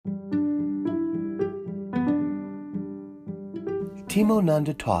Timo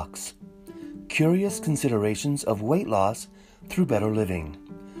Nanda Talks, Curious Considerations of Weight Loss Through Better Living,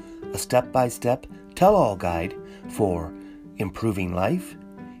 a step-by-step tell-all guide for improving life,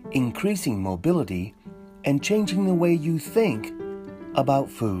 increasing mobility, and changing the way you think about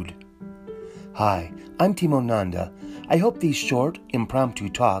food. Hi, I'm Timo Nanda. I hope these short, impromptu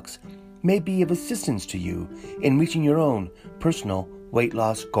talks may be of assistance to you in reaching your own personal weight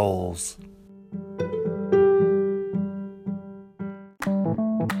loss goals.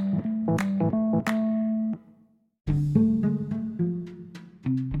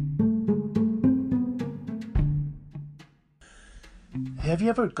 Have you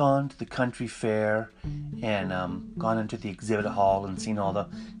ever gone to the country fair and gone into the exhibit hall and seen all the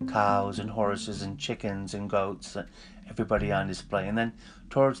cows and horses and chickens and goats, everybody on display? And then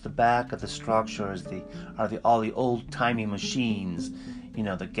towards the back of the structure are all the old-timey machines,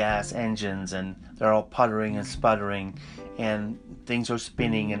 the gas engines, and they're all puttering and sputtering, and things are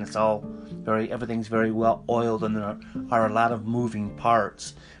spinning, and everything's very well oiled, and there are a lot of moving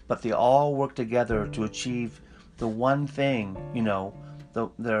parts, but they all work together to achieve the one thing, to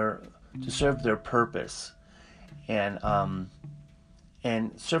serve their purpose. And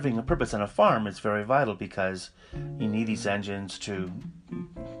serving a purpose on a farm is very vital because you need these engines to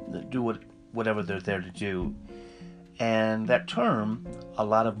do whatever they're there to do. And that term, a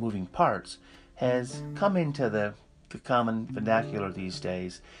lot of moving parts, has come into the common vernacular these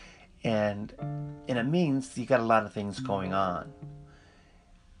days, and it means you got a lot of things going on.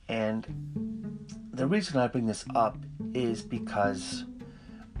 And the reason I bring this up is because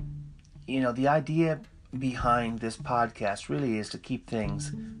the idea behind this podcast really is to keep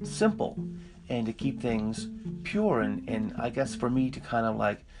things simple and to keep things pure, and I guess for me to kind of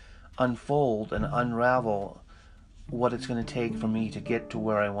like unfold and unravel what it's going to take for me to get to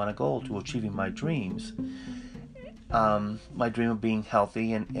where I want to go, to achieving my dreams. My dream of being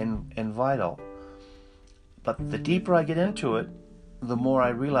healthy and vital. But the deeper I get into it, the more I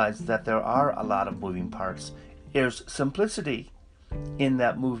realize that there are a lot of moving parts. There's simplicity in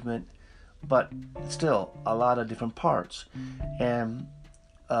that movement, but still a lot of different parts. And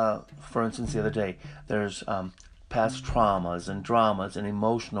for instance, the other day, there's past traumas and dramas and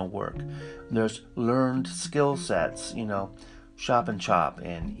emotional work. There's learned skill sets, shop and chop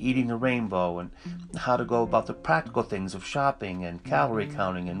and eating a rainbow, and how to go about the practical things of shopping and calorie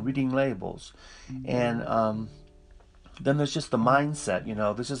counting and reading labels. And then there's just the mindset.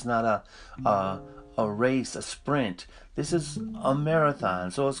 This is not a race, a sprint. This is a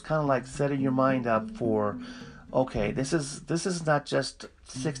marathon. So it's kind of like setting your mind up for, okay, this is not just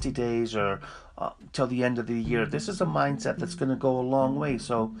 60 days or till the end of the year. This is a mindset that's going to go a long way.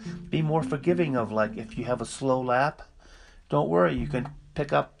 So be more forgiving of, like, if you have a slow lap, don't worry, you can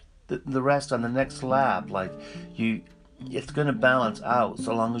pick up the rest on the next lap. Like, it's going to balance out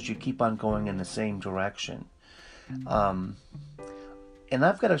so long as you keep on going in the same direction. And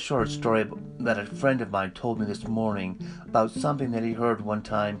I've got a short story that a friend of mine told me this morning about something that he heard one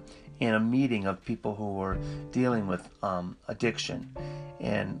time in a meeting of people who were dealing with addiction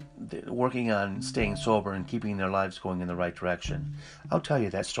and working on staying sober and keeping their lives going in the right direction. I'll tell you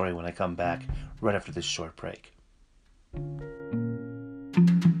that story when I come back right after this short break.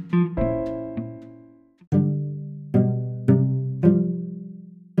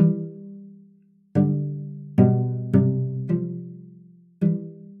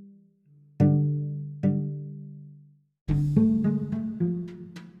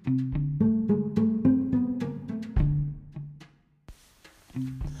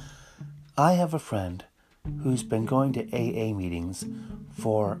 I have a friend who's been going to AA meetings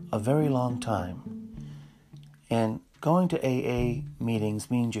for a very long time. And going to AA meetings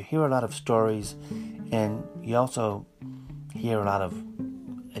means you hear a lot of stories and you also hear a lot of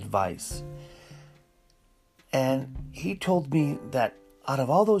advice. And he told me that out of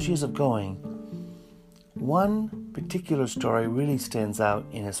all those years of going, one particular story really stands out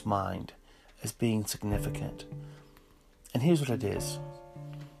in his mind as being significant. And here's what it is.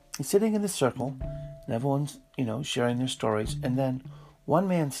 He's sitting in the circle, and everyone's, sharing their stories, and then one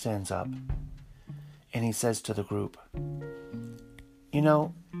man stands up, and he says to the group,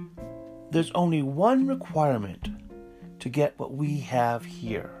 there's only one requirement to get what we have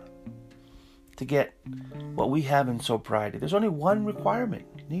here, to get what we have in sobriety. There's only one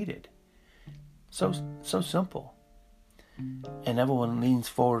requirement needed. So simple. And everyone leans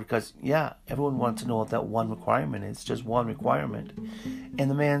forward because, everyone wants to know what that one requirement is, just one requirement.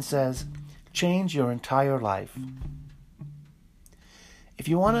 And the man says, change your entire life. If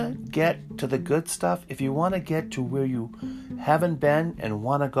you want to get to the good stuff, if you want to get to where you haven't been and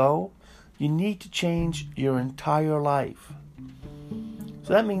want to go, you need to change your entire life.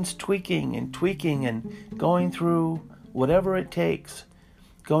 So that means tweaking and going through whatever it takes,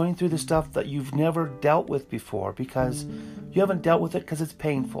 going through the stuff that you've never dealt with before because you haven't dealt with it because it's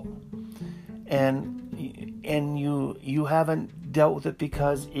painful. And you haven't dealt with it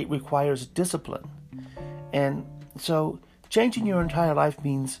because it requires discipline. And so changing your entire life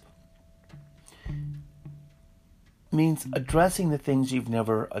means addressing the things you've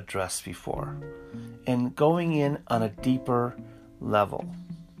never addressed before and going in on a deeper level.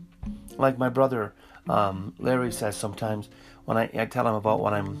 Like my brother Larry says sometimes when I tell him about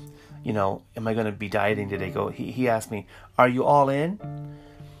what I'm, am I going to be dieting today? He asks me, are you all in?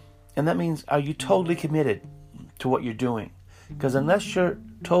 And that means, are you totally committed to what you're doing? Because unless you're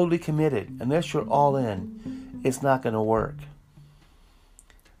totally committed, unless you're all in, it's not going to work.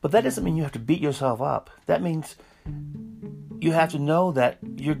 But that doesn't mean you have to beat yourself up. That means you have to know that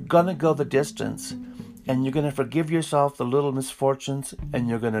you're going to go the distance and you're going to forgive yourself the little misfortunes and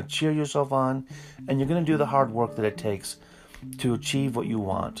you're going to cheer yourself on and you're going to do the hard work that it takes to achieve what you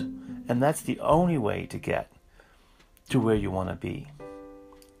want. And that's the only way to get to where you want to be.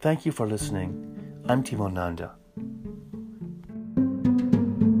 Thank you for listening. I'm Timo Nanda.